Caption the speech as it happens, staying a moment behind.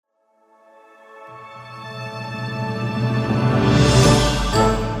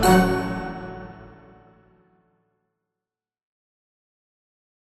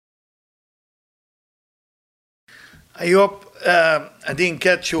I hope I didn't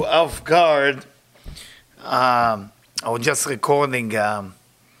catch you off guard. I was just recording a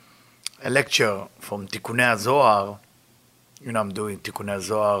lecture from Tikkunei Zohar. You know, I'm doing Tikkunei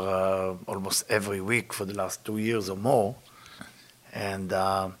Zohar almost every week for the last 2 years or more. And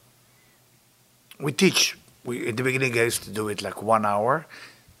we teach. In the beginning, I used to do it like 1 hour.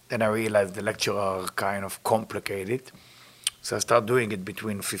 Then I realized the lectures are kind of complicated. So I started doing it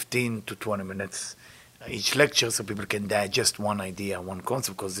between 15 to 20 minutes each lecture so people can digest one idea, one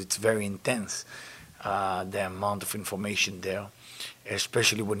concept, because it's very intense, the amount of information there,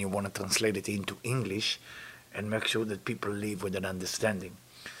 especially when you want to translate it into English and make sure that people live with an understanding.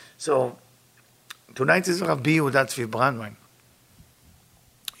 So tonight is Rabbi Yehuda Tzvi Brandwein.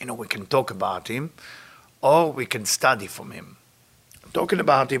 You know, we can talk about him or we can study from him. Talking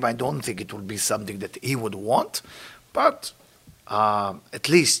about him, I don't think it will be something that he would want, but at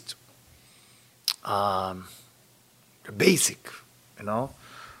least the basic,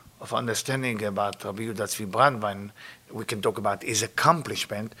 of understanding about Rabbi Yehuda Tzvi Brandwein, we can talk about his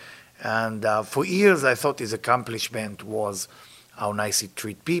accomplishment. And for years, I thought his accomplishment was how nice he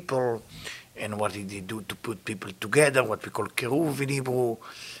treat people and what he did do to put people together, what we call kiruv in Hebrew.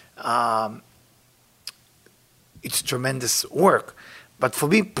 It's tremendous work. But for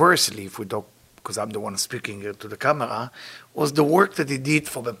me personally, if we talk, because I'm the one speaking here to the camera, was the work that he did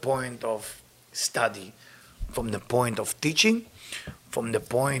from the point of study, from the point of teaching, from the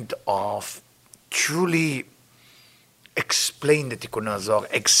point of truly explain the Tikkunei Zohar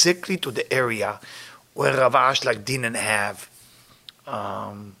exactly to the area where Rav Ashlag didn't have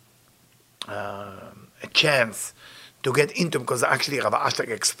a chance to get into, because actually Rav Ashlag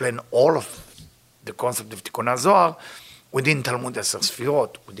explained all of the concept of Tikkunei Zohar within Talmud Eser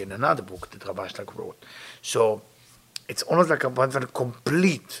Sfirot, within another book that Rav Ashlag wrote. So it's almost like a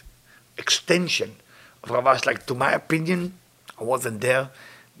complete extension of Rav Ashlag. To my opinion, I wasn't there,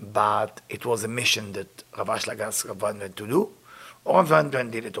 but it was a mission that Rav Ashlag asked Rav Brandwein to do. Or Rav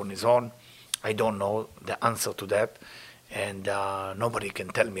Brandwein did it on his own. I don't know the answer to that, and nobody can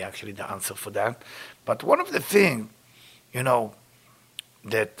tell me actually the answer for that. But one of the things,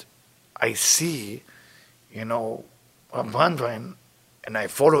 that I see, Rav Brandwein, and I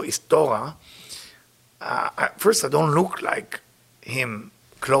follow his Torah. At first, I don't look like him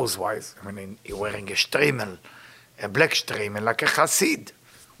clothes-wise. I mean, he's wearing a shtreimel, a black shtreimel, like a chassid.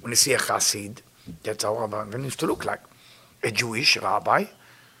 When you see a chassid, that's how Rav Brandwein used to look like. A Jewish rabbi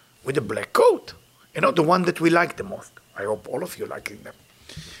with a black coat. The one that we like the most. I hope all of you liking them.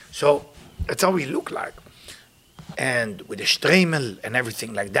 So that's how he looked like. And with a shtreimel and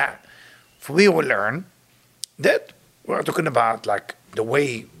everything like that. For me, we learn that we're talking about like the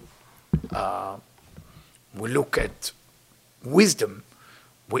way we look at wisdom.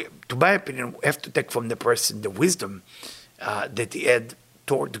 To my opinion, we have to take from the person the wisdom that he had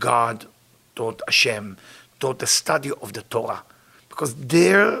toward God, toward Hashem, toward the study of the Torah. Because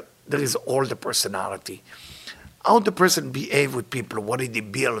there is all the personality. How the person behave with people, what did he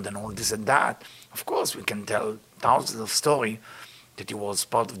build and all this and that. Of course, we can tell thousands of stories that he was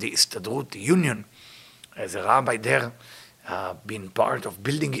part of the Histadrut, the union, as a rabbi there, being part of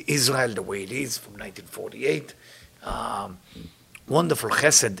building Israel the way it is from 1948. Wonderful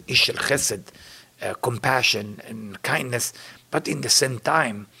chesed, ishel chesed, compassion and kindness, but in the same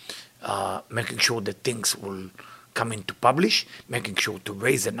time, making sure that things will come into publish, making sure to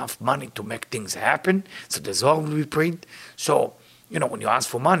raise enough money to make things happen, so the Zohar will be printed. So, when you ask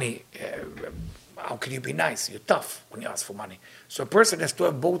for money, how can you be nice? You're tough when you ask for money. So a person has to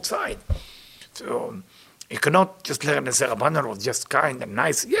have both sides. So you cannot just learn and say Rav Brandwein was just kind and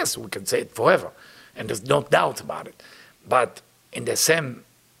nice. Yes, we can say it forever, and there's no doubt about it. But in the same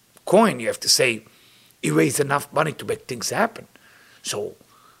coin, you have to say, he raised enough money to make things happen. So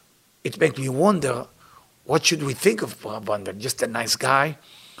it makes me wonder, what should we think of Rav Brandwein? Just a nice guy,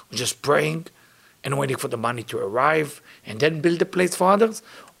 just praying and waiting for the money to arrive and then build a place for others?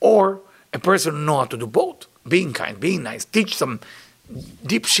 Or a person who knows how to do both, being kind, being nice, teach some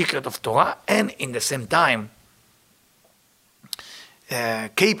deep secret of Torah, and in the same time,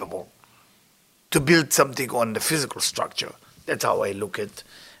 capable to build something on the physical structure. That's how I look at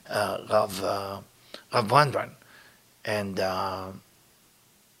Rav Brandwein. And I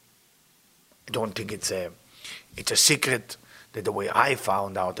don't think it's a secret that the way I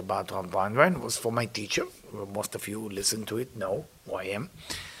found out about Rav Brandwein was from my teacher. Most of you listen to it, know who I am.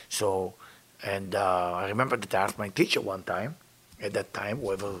 So, and I remember that I asked my teacher one time, at that time,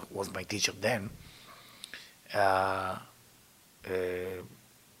 whoever was my teacher then,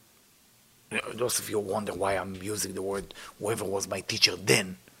 those of you wonder why I'm using the word whoever was my teacher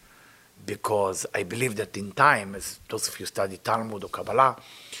then, because I believe that in time, as those of you study Talmud or Kabbalah,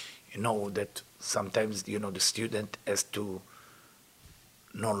 you know that sometimes, the student has to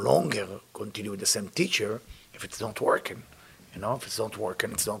no longer continue with the same teacher if it's not working. If it's not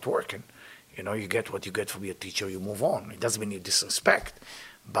working, it's not working. You get what you get from your teacher, you move on. It doesn't mean you disrespect,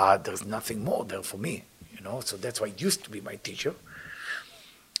 but there's nothing more there for me, So that's why it used to be my teacher.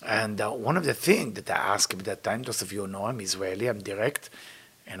 And one of the things that I asked him at that time, those of you who know I'm Israeli, I'm direct,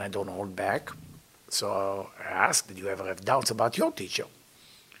 and I don't hold back. So I asked, did you ever have doubts about your teacher?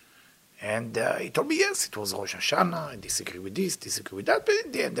 And he told me, yes, it was Rosh Hashanah, I disagree with this, disagree with that, but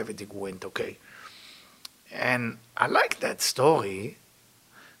in the end, everything went okay. And I like that story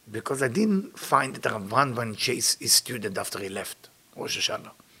because I didn't find that Rav Brandwein chased his student after he left Rosh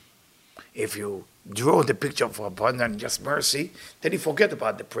Hashanah. If you draw the picture of Rav Brandwein, just mercy, then you forget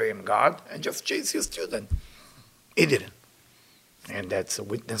about the prayer in God and just chase your student. He didn't. And that's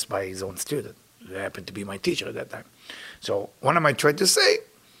witnessed by his own student. He happened to be my teacher at that time. So what am I trying to say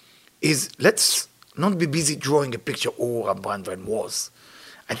is let's not be busy drawing a picture of who Rav Brandwein was.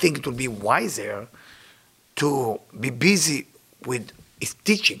 I think it would be wiser to be busy with his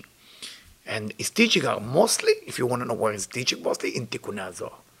teaching. And his teaching are mostly, if you want to know where he's teaching, mostly in Tikkunei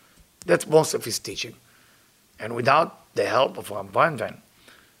HaZohar. That's most of his teaching. And without the help of Rav Brandwein,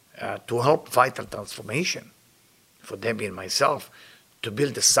 to help vital transformation for Debbie and myself, to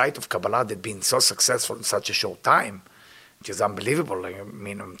build a site of Kabbalah that's been so successful in such a short time, which is unbelievable.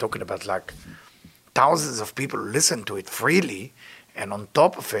 I'm talking about like thousands of people listen to it freely, and on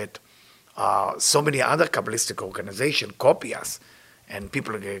top of it, so many other Kabbalistic organizations copy us. And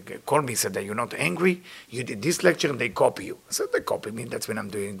people call me and said that you're not angry, you did this lecture and they copy you. I said, they copy me, that's when I'm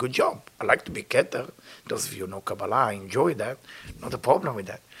doing a good job. I like to be keter. Those of you know Kabbalah, I enjoy that. Not a problem with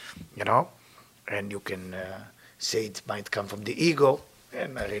that, And you can say it might come from the ego,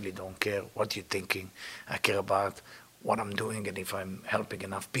 and I really don't care what you're thinking. I care about what I'm doing and if I'm helping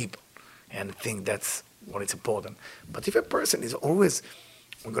enough people. And I think that's what is important. But if a person is always,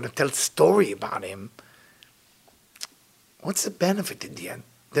 we're going to tell a story about him, what's the benefit in the end?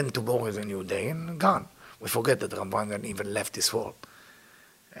 Then tomorrow is a new day and gone. We forget that Rav Brandwein even left this world.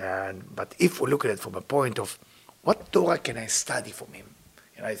 But if we look at it from a point of what Torah can I study from him?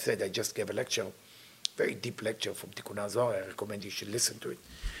 And I said I just gave a lecture, very deep lecture from Tikkunei HaZohar. I recommend you should listen to it.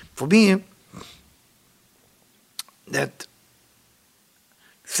 For me, that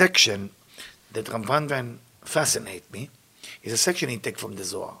section that Rav Brandwein fascinates me is a section he takes from the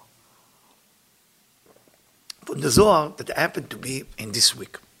Zohar. From the Zohar that happened to be in this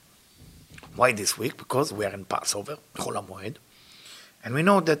week. Why this week? Because we are in Passover, Chol HaMoed, and we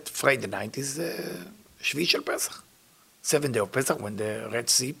know that Friday night is Shvi Shel Pesach, 7th day of Pesach, when the Red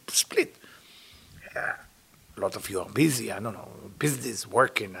Sea split. A lot of you are busy, I don't know, business,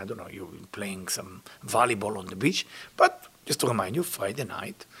 working, I don't know, you're playing some volleyball on the beach, but just to remind you, Friday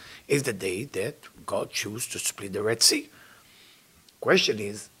night is the day that God chose to split the Red Sea. Question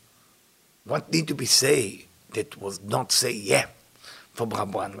is, what need to be said that was not say yeah for Rav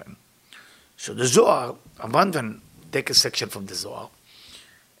Brandwein? So the Zohar, Rav Brandwein take a section from the Zohar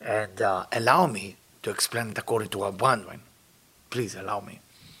and allow me to explain it according to Rav Brandwein. Please allow me.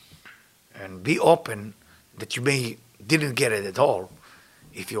 And be open that you may didn't get it at all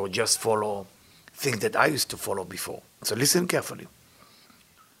if you just follow things that I used to follow before. So listen carefully.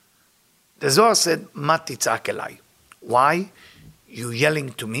 The Zohar said, Ma titzak elai. Why you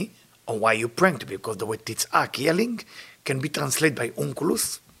yelling to me? Or why you praying to me? Because the word titzak, yelling, can be translated by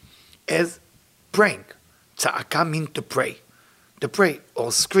unculus as praying. Tza'aka means to pray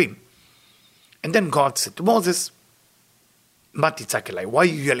or scream. And then God said to Moses, Ma titzak elai, why are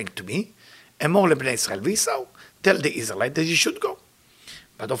you yelling to me? Emor lebnei Israel v'isau, tell the Israelites that you should go.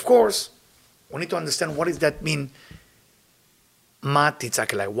 But of course, we need to understand what does that mean, Ma titzak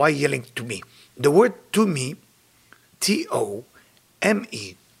elai, why yelling to me? The word to me,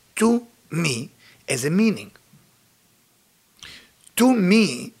 T-O-M-E, to me, has a meaning. To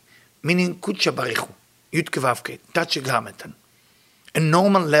me, meaning Kudsha Barichu, Yud Kevavke, Tachigamatan. A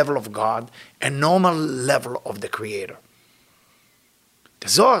normal level of God, a normal level of the Creator. The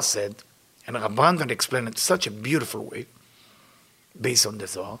Zohar said, and Rav Brandwein explained it in such a beautiful way, based on the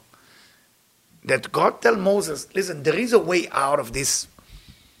Zohar, that God tell Moses, listen, there is a way out of this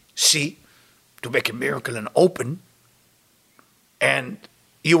sea to make a miracle and open, and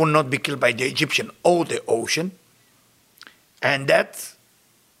you will not be killed by the Egyptian or the ocean, and that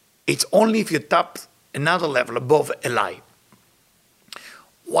it's only if you tap another level above Elai.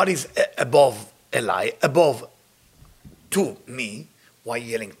 What is above Elai? Above to me, why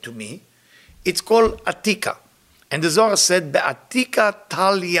yelling to me? It's called Atika. And the Zohar said, Be'atika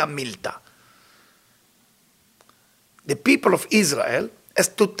talia milta. The people of Israel has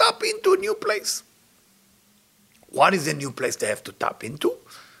to tap into a new place. What is the new place they have to tap into?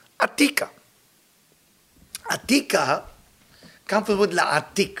 Atika. Atika comes from the word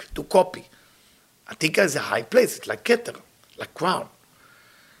la'atik, to copy. Atika is a high place. It's like Keter, like crown.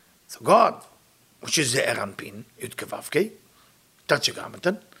 So God, which is the Eranpin, Yud Kevavke,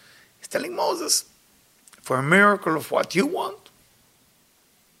 Tetragrammaton, is telling Moses, for a miracle of what you want,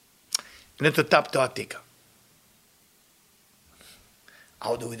 you need to tap to Atika.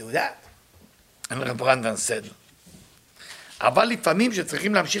 How do we do that? And Reb Randan said, אבל לפעמים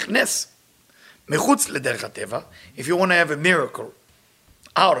שצריכים להמשיך נס, מחוץ לדרך הטבע, if you want to have a miracle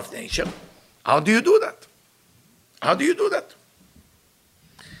out of nature, how do you do that? How do you do that?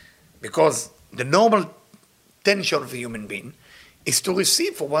 Because the normal tension of a human being is to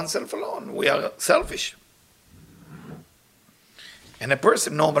receive for oneself alone. We are selfish. And a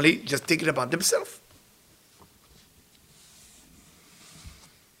person normally just thinking about themselves.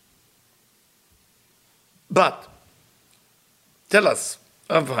 But, tell us,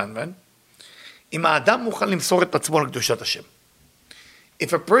 רב רנבן, אם האדם מוכן למסור את עצמו לקדושת השם,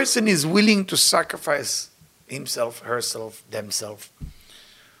 if a person is willing to sacrifice himself, herself, themselves,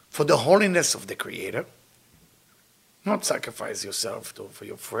 for the holiness of the Creator, not sacrifice yourself for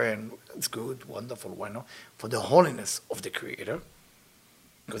your friend, it's good, wonderful, why not? For the holiness of the Creator,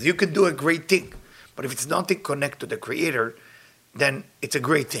 because you can do a great thing, but if it's not connected to the Creator, then it's a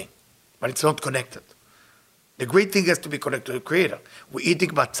great thing, but it's not connected. The great thing has to be connected to the Creator. We're eating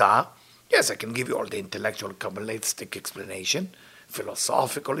matzah. Yes, I can give you all the intellectual, Kabbalistic explanation,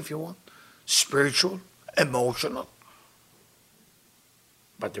 philosophical if you want, spiritual, emotional.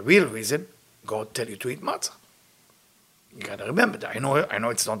 But the real reason, God tell you to eat matzah. You got to remember that. I know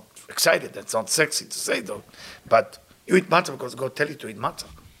it's not excited, it's not sexy to say though, but you eat matzah because God tell you to eat matzah.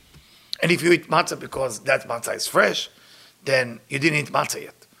 And if you eat matzah because that matzah is fresh, then you didn't eat matzah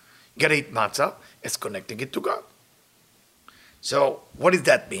yet. You got to eat matzah as connecting it to God. So what does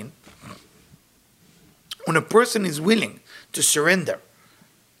that mean? When a person is willing to surrender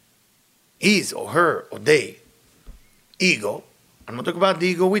his or her or they ego, I'm not talking about the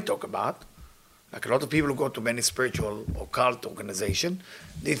ego we talk about, like a lot of people who go to many spiritual or cult organization,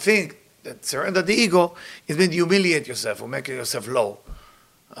 they think that surrender the ego is meant to humiliate yourself or make yourself low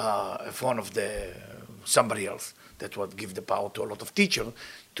in front of somebody else. That's what gives the power to a lot of teachers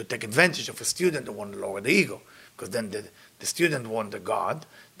to take advantage of a student who want to lower the ego. Because then the student want the God,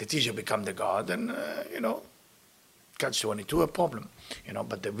 the teacher become the God, and, catch 22, a problem.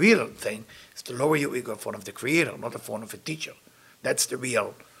 But the real thing is to lower your ego in front of the Creator, not in front of a teacher. That's the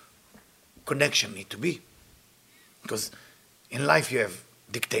real connection need to be. Because in life you have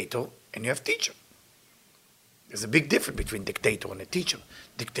dictator and you have teacher. There's a big difference between dictator and a teacher.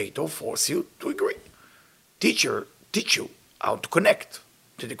 Dictator force you to agree. Teacher teach you how to connect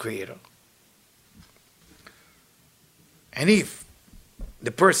to the Creator. And if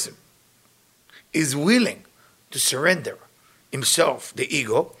the person is willing to surrender himself, the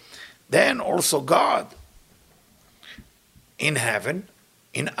ego, then also God in heaven,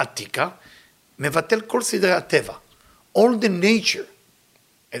 in Atika, mevatel kol sidrei hateva. All the nature,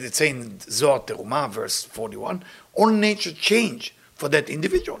 as it says in Zohar Terumah, verse 41, all nature change for that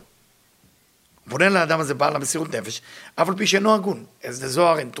individual. פונה לאדם הזה בעל המסירות נפש, אף על פי שאינו הגון. As the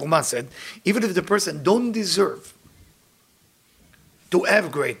Zohar in Terumah said, even if the person don't deserve to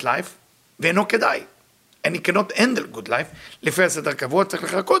have great life, ואינו כדאי, and he cannot handle good life, לפי הסדר קבוע צריך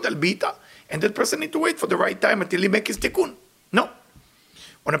לחכות על בעיטה, and that person need to wait for the right time until he make his תיקון. No.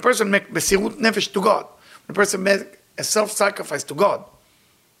 When a person make מסירות נפש to God, when a person make a self-sacrifice to God,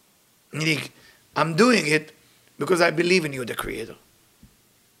 meaning, I'm doing it because I believe in you, the Creator.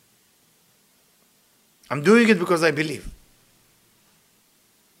 I'm doing it because I believe.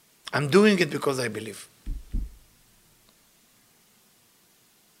 I'm doing it because I believe.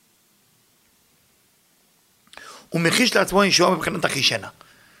 ומחיש לעצמו ישועה מבחינת החישנה.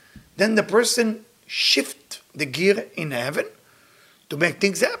 Then the person shift the gear in heaven to make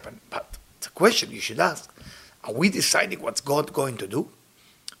things happen. But it's a question you should ask. Are we deciding what's God going to do?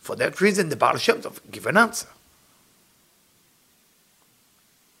 For that reason, the Baal Shem Tov give an answer.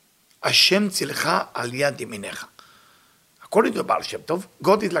 Hashem tzilcha al yad yaminecha. According to the Baal Shem Tov,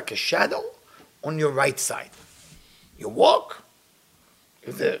 God is like a shadow on your right side. You walk,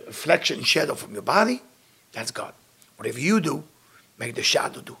 with the reflection shadow from your body, that's God. Whatever you do, make the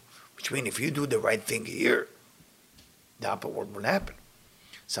shadow do. Which means if you do the right thing here, the upper world will happen.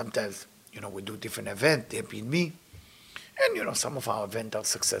 Sometimes, we do different events, Happy in Me, and some of our events are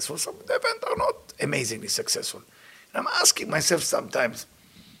successful, some of the events are not amazingly successful. And I'm asking myself sometimes,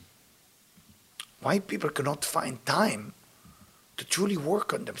 why people cannot find time to truly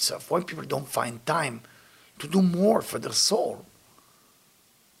work on themselves? Why people don't find time to do more for their soul?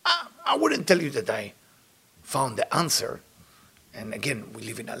 I wouldn't tell you that I found the answer. And again, we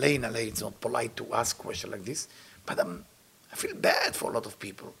live in LA. In LA, it's not polite to ask questions like this. But I feel bad for a lot of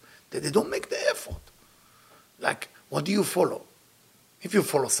people that they don't make the effort. Like, what do you follow? If you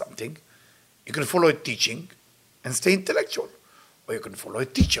follow something, you can follow a teaching and stay intellectual. Or you can follow a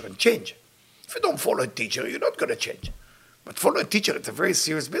teacher and change. If you don't follow a teacher, you're not going to change. But follow a teacher, it's a very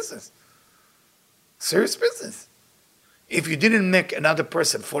serious business. Serious business. If you didn't make another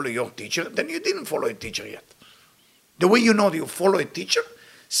person follow your teacher, then you didn't follow a teacher yet. The way you know that you follow a teacher,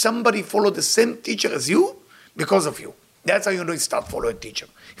 somebody followed the same teacher as you because of you. That's how you know you start following a teacher.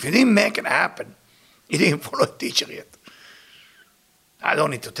 If you didn't make it happen, you didn't follow a teacher yet. I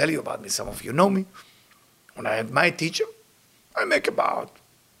don't need to tell you about me. Some of you know me. When I had my teacher, I make about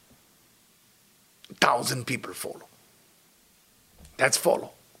 1,000 people follow. That's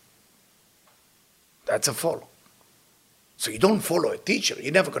follow. That's a follow. So you don't follow a teacher,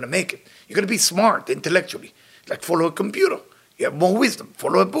 you're never going to make it. You're going to be smart intellectually. Like follow a computer. You have more wisdom.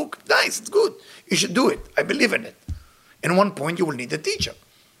 Follow a book. Nice, it's good. You should do it. I believe in it. And at one point you will need a teacher.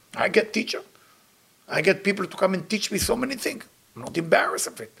 I get teacher. I get people to come and teach me so many things. I'm not embarrassed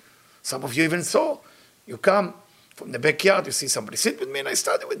of it. Some of you even saw. You come from the backyard, you see somebody sit with me and I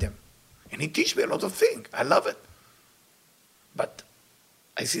study with them. And he teach me a lot of things. I love it. But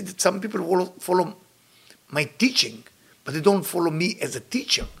I see that some people will follow my teaching, but they don't follow me as a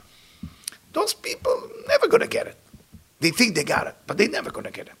teacher. Those people never going to get it. They think they got it, but they're never going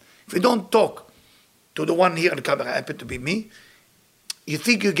to get it. If you don't talk to the one here on the camera, happen to be me, you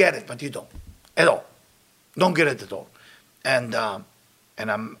think you get it, but you don't. At all. Don't get it at all. And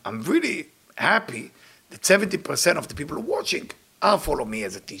I'm really happy that 70% of the people watching are follow me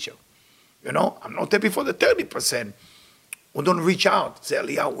as a teacher. You know, I'm not happy for the 30% who don't reach out. Say,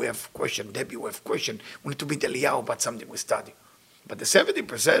 Eliyahu, we have question. Debbie, we have question. We need to meet Eliyahu about something we study. But the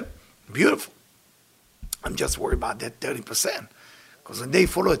 70%, beautiful. I'm just worried about that 30%. Because when they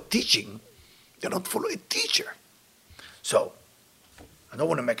follow a teaching, they don't follow a teacher. So, I don't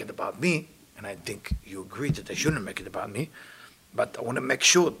want to make it about me, and I think you agree that I shouldn't make it about me, but I want to make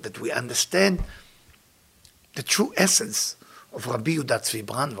sure that we understand the true essence of Rabbi Yehuda Tzvi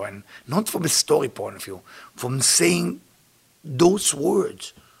Brandwein, not from a story point of view, from saying those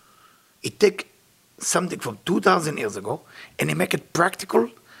words. He take something from 2,000 years ago and he make it practical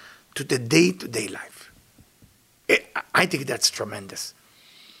to the day-to-day life. I think that's tremendous.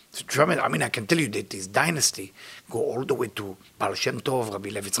 It's tremendous. I mean, I can tell you that this dynasty go all the way to Baal Shem Tov, Rabbi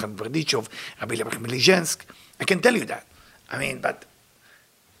Lev Yitzchak Berdichov, Rabbi Lev Milizhensk. I can tell you that. I mean, but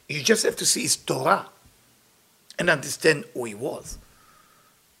you just have to see his Torah and understand who he was.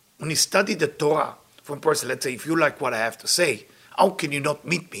 When you study the Torah from a person, let's say, if you like what I have to say, how can you not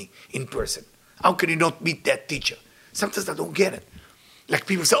meet me in person? How can you not meet that teacher? Sometimes I don't get it. Like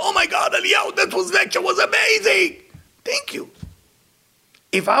people say, oh my God, Eliyahu, that lecture was amazing. Thank you.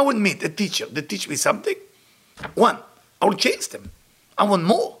 If I would meet a teacher that teach me something, one, I will change them. I want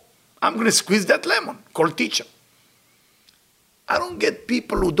more. I'm going to squeeze that lemon called teacher. I don't get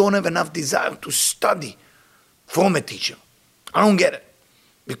people who don't have enough desire to study from a teacher. I don't get it.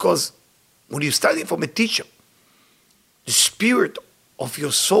 Because when you study from a teacher, the spirit of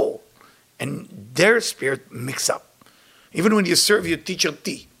your soul and their spirit mix up. Even when you serve your teacher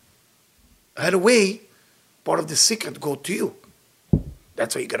tea, right away, part of the secret go to you.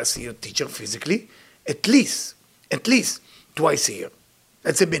 That's why you gotta see your teacher physically, at least twice a year.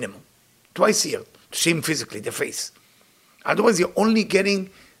 That's a minimum. Twice a year, to see him physically, the face. Otherwise, you're only getting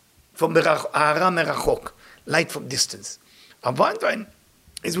from Ahara Merachok, light from distance. Rav Brandwein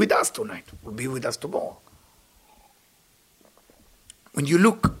is with us tonight, will be with us tomorrow. When you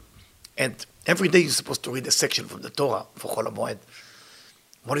look at, every day you're supposed to read a section from the Torah for Chol HaMoed.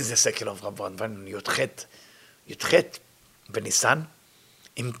 What is the section of Rav Brandwein? Yudchet Benisan.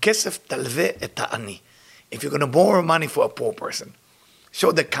 Im kesef talve et ha'ani. If you're going to borrow money for a poor person,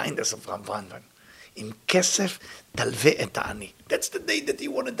 show the kindness of Rav Brandwein. Im kesef talve et ha'ani. That's the day that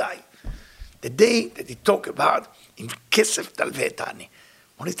you want to die. The day that he talk about im kesef talve et ha'ani.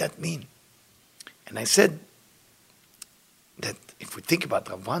 What does that mean? And I said that if we think about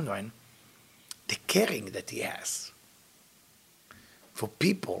Rav Brandwein, the caring that he has for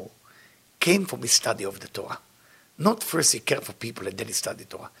people came from his study of the Torah. Not first he cared for people and then he studied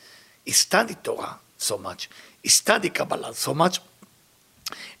Torah. He studied Torah so much. He studied Kabbalah so much.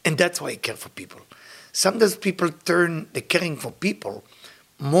 And that's why he cared for people. Sometimes people turn the caring for people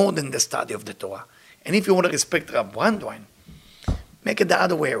more than the study of the Torah. And if you want to respect Rav Brandwein, make it the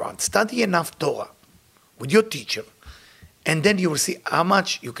other way around. Study enough Torah with your teacher, and then you will see how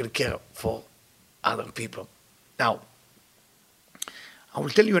much you can care for other people. Now, I will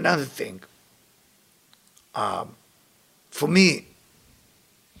tell you another thing. For me,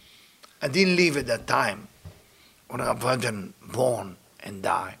 I didn't live at that time when Rav Brandwein born and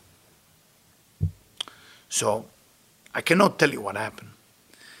died. So, I cannot tell you what happened.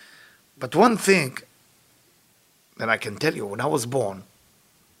 But one thing that I can tell you, when I was born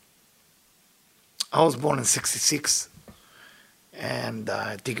in 66, and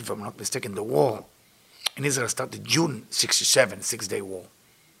I think, if I'm not mistaken, the war in Israel started June 67, Six-Day War.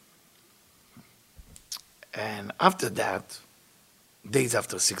 And after that, days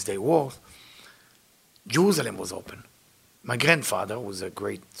after Six-Day War, Jerusalem was open. My grandfather was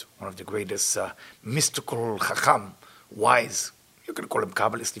one of the greatest mystical chacham, wise, you can call him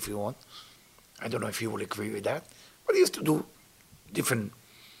Kabbalist if you want. I don't know if you will agree with that. But he used to do different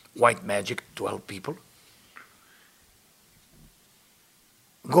white magic to help people.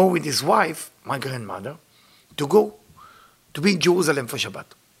 Go with his wife, my grandmother, to be in Jerusalem for Shabbat.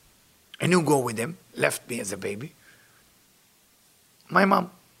 And you go with him, left me as a baby. My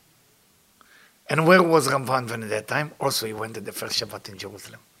mom. And where was Rav Brandwein at that time? Also, he went to the first Shabbat in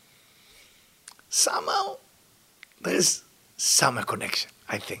Jerusalem. Somehow, there is some connection,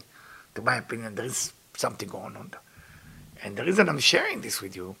 I think. To my opinion, there is something going on there. And the reason I'm sharing this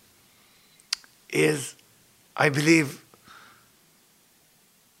with you is I believe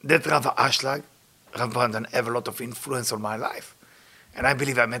that Rav Ashlag, Rav Brandwein, have a lot of influence on my life. And I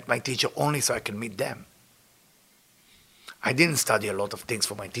believe I met my teacher only so I can meet them. I didn't study a lot of things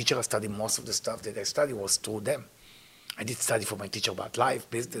for my teacher. I studied most of the stuff that I studied was through them. I did study for my teacher about life,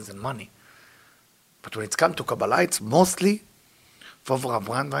 business, and money. But when it's come to Kabbalah, it's mostly for Rav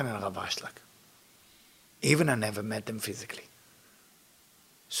Brandwein and Rav Ashlag. Even I never met them physically.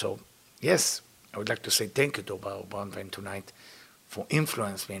 So, yes, I would like to say thank you to Rav Brandwein tonight for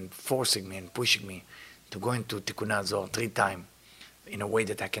influencing me and forcing me and pushing me to go into Tikkun HaZohar 3 times in a way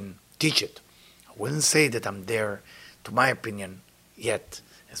that I can teach it. I wouldn't say that I'm there, to my opinion, yet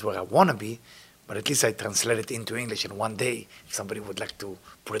as where I want to be, but at least I translate it into English, and one day, if somebody would like to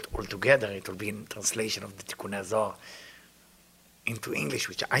put it all together, it will be in translation of the Tikkun HaZohar into English,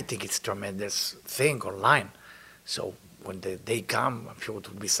 which I think it's a tremendous thing online. So when the day comes, I'm sure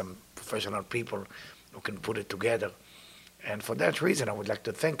it will be some professional people who can put it together. And for that reason, I would like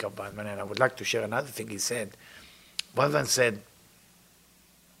to thank Rav Brandwein, and I would like to share another thing he said. Brandwein said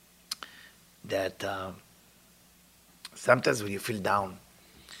that sometimes when you feel down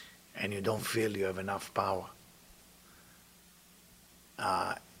and you don't feel you have enough power,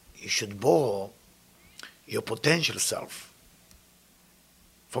 you should borrow your potential self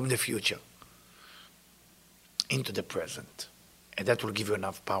from the future into the present, and that will give you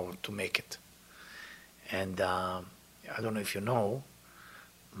enough power to make it. And I don't know if you know,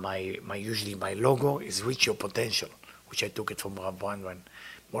 usually my logo is Reach Your Potential, which I took it from Rav Brandwein.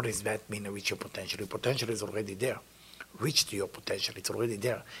 What does that mean, reach your potential? Your potential is already there. Reach to your potential, it's already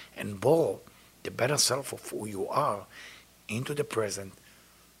there. And borrow the better self of who you are into the present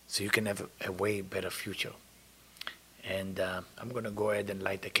so you can have a way better future. And I'm going to go ahead and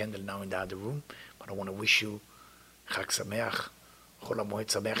light a candle now in the other room, but I want to wish you Chag Sameach, Chol HaMoed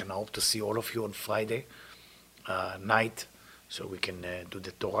Sameach, and I hope to see all of you on Friday night, so we can do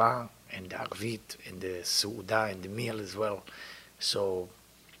the Torah and the Arvit and the Seudah and the meal as well. So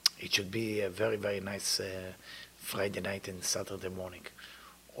it should be a very, very nice Friday night and Saturday morning.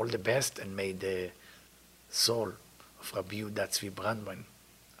 All the best, and may the soul of Rabbi Yehuda Tzvi Brandwein,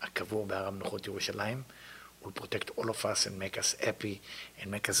 הקבור בהר המנוחות ירושלים, will protect all of us and make us happy and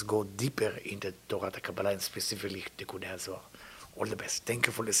make us go deeper into Torah Kabbalah and specifically Tikkun HaZohar. All the best. Thank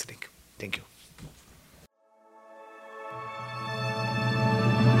you for listening. Thank you.